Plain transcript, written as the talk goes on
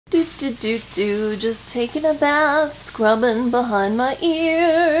Just taking a bath, scrubbing behind my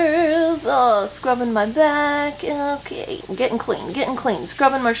ears, scrubbing my back. Okay, getting clean,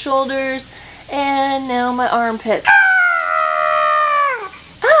 scrubbing my shoulders, and now my armpits.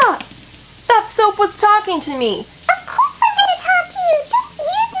 Ah! That soap was talking to me. Of course I'm gonna talk to you. Don't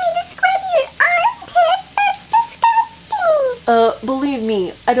use me to scrub your armpits. That's disgusting. Believe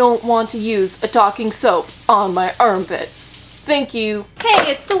me, I don't want to use a talking soap on my armpits. Thank you.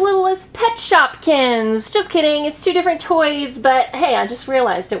 Hey, it's the Littlest Pet Shopkins. Just kidding, it's two different toys, but hey, I just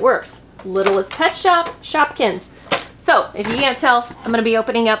realized it works. Littlest Pet Shop, Shopkins. So, if you can't tell, I'm gonna be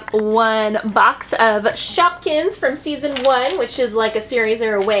opening up one box of Shopkins from season 1, which is like a series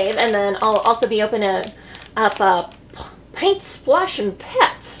or a wave, and then I'll also be opening up Paint Splashin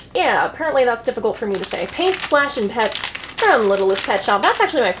Pets. Yeah, apparently that's difficult for me to say. Paint Splashin Pets from Littlest Pet Shop. That's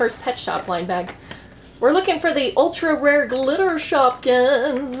actually my first Pet Shop blind bag. We're looking for the ultra rare glitter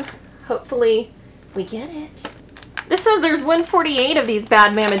Shopkins. Hopefully we get it. This says there's 148 of these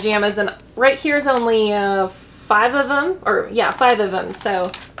bad mama jammas, and right here's only 5 of them, or yeah, 5 of them.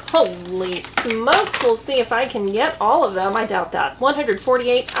 So holy smokes, we'll see if I can get all of them. I doubt that.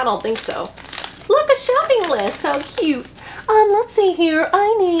 148, I don't think so. Look, a shopping list, how cute. Let's see here,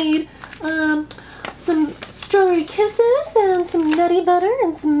 I need some strawberry kisses and some nutty butter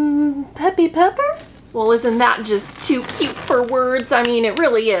and some peppy pepper. Well, isn't that just too cute for words? I mean, it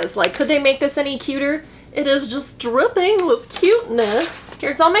really is. Like, could they make this any cuter? It is just dripping with cuteness.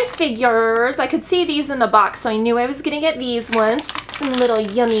 Here's all my figures. I could see these in the box, so I knew I was gonna get these ones. Some little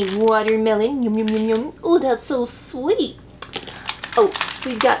yummy watermelon. Yum, yum, yum, yum. Oh, that's so sweet. Oh,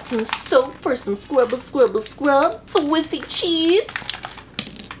 we've got some soap for some scrub. Swishy cheese.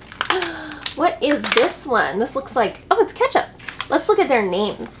 What is this one? This looks like, oh, it's Ketchup. Let's look at their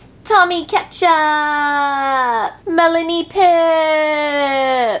names. Tommy Ketchup, Melonie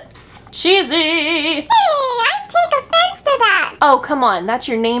Pips, Chee Zee. Hey, I take offense to that. Oh, come on, that's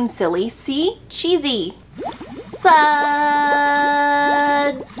your name, silly. See? Chee Zee. Suds.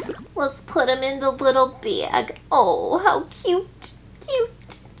 Let's put them in the little bag. Oh, how cute. Cute.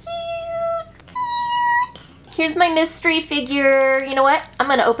 Here's my mystery figure. You know what? I'm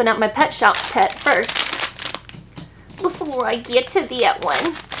gonna open up my Pet Shop pet first before I get to that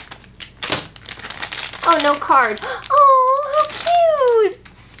one. Oh, no card. Oh, how cute.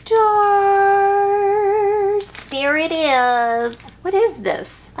 Stars. There it is. What is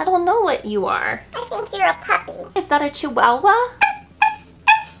this? I don't know what you are. I think you're a puppy. Is that a chihuahua?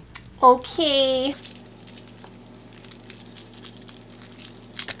 Okay.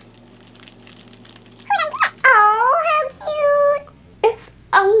 Oh, how cute. It's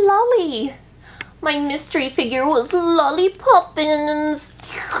a Lolli. My mystery figure was Lolli Poppins.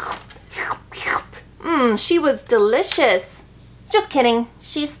 She was delicious. Just kidding.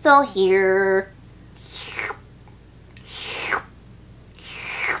 She's still here.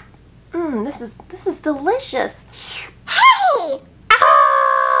 This is delicious. Hey!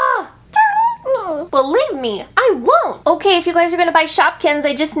 Ah! Don't eat me. Believe me, I won't. Okay, if you guys are gonna buy Shopkins,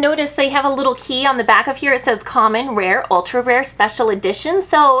 I just noticed they have a little key on the back of here. It says common, rare, ultra rare, special edition.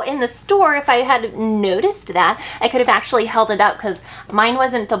 So in the store, if I had noticed that, I could have actually held it up because mine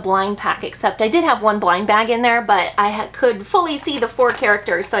wasn't the blind pack, except I did have one blind bag in there, but I could fully see the 4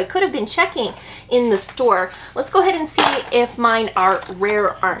 characters. So I could have been checking in the store. Let's go ahead and see if mine are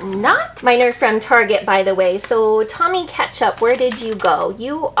rare or not. Mine are from Target, by the way. So Tommy Ketchup, where did you go?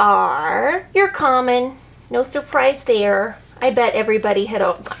 You're common. No surprise there. I bet everybody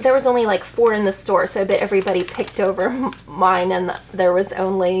there was only like 4 in the store, so I bet everybody picked over mine, and there was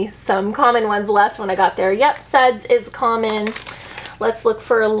only some common ones left when I got there. Yep, Suds is common. Let's look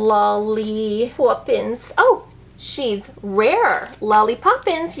for Lolli Poppins. Oh, she's rare. Lolli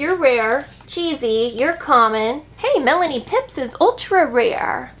Poppins, you're rare. Chee Zee, you're common. Hey, Melonie Pips is ultra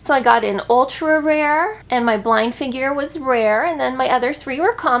rare. So I got an ultra rare, and my blind figure was rare, and then my other 3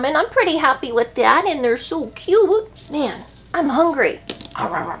 were common. I'm pretty happy with that, and they're so cute. Man, I'm hungry.